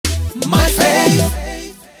My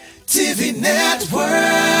Faith TV Network.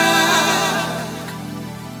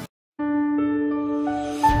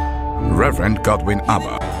 Rev Godwin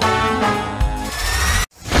Abba.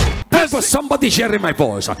 For somebody hearing my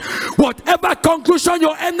voice, whatever conclusion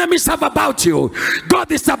your enemies have about you,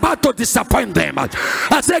 God is about to disappoint them.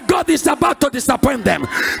 I said, God is about to disappoint them.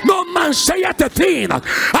 No man saith a thing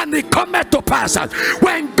and it cometh to pass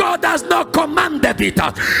when God has not commanded it.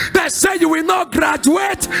 They say you will not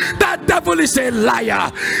graduate, that devil is a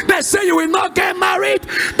liar. They say you will not get married,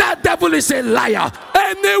 that devil is a liar.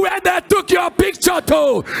 Anywhere they took your picture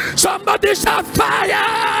to, somebody shout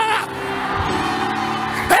fire.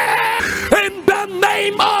 In the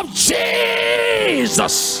name of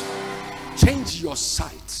Jesus, change your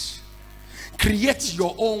sight, create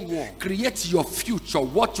your own world, create your future.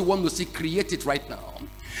 What you want to see, create it right now.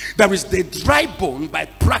 There is the dry bone by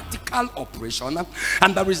practical operation,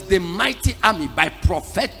 and there is the mighty army by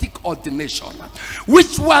prophetic ordination.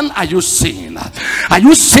 Which one are you seeing? Are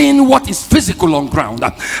you seeing what is physical on ground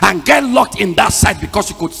and get locked in that side because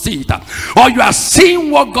you could see it? Or you are seeing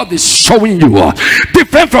what God is showing you,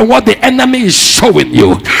 different from what the enemy is showing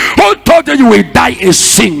you? Who told you you will die a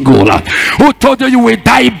single? Who told you you will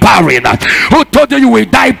die barren? Who told you you will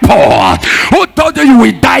die poor? Who told you you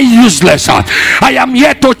will die useless? I am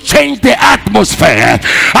here to change the atmosphere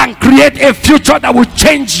and create a future that will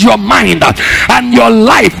change your mind and your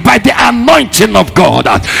life by the anointing of God.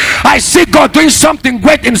 I see God doing something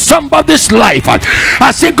great in somebody's life.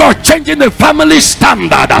 I see God changing the family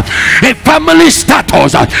standard, a family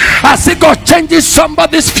status. I see God changing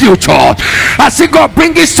somebody's future. I see God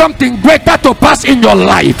bringing something greater to pass in your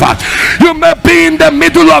life. You may be in the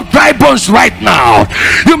middle of dry bones right now.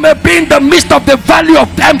 You may be in the midst of the valley of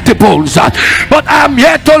empty bones, but I am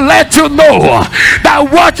here to let you know that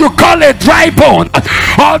what you call a dry bone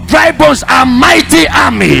or dry bones are mighty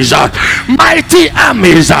armies. Mighty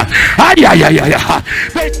armies.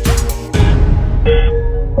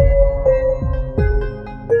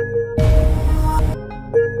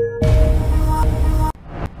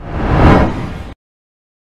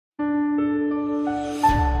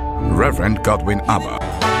 Rev Godwin Abba.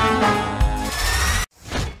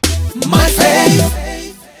 My Faith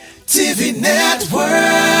TV Network.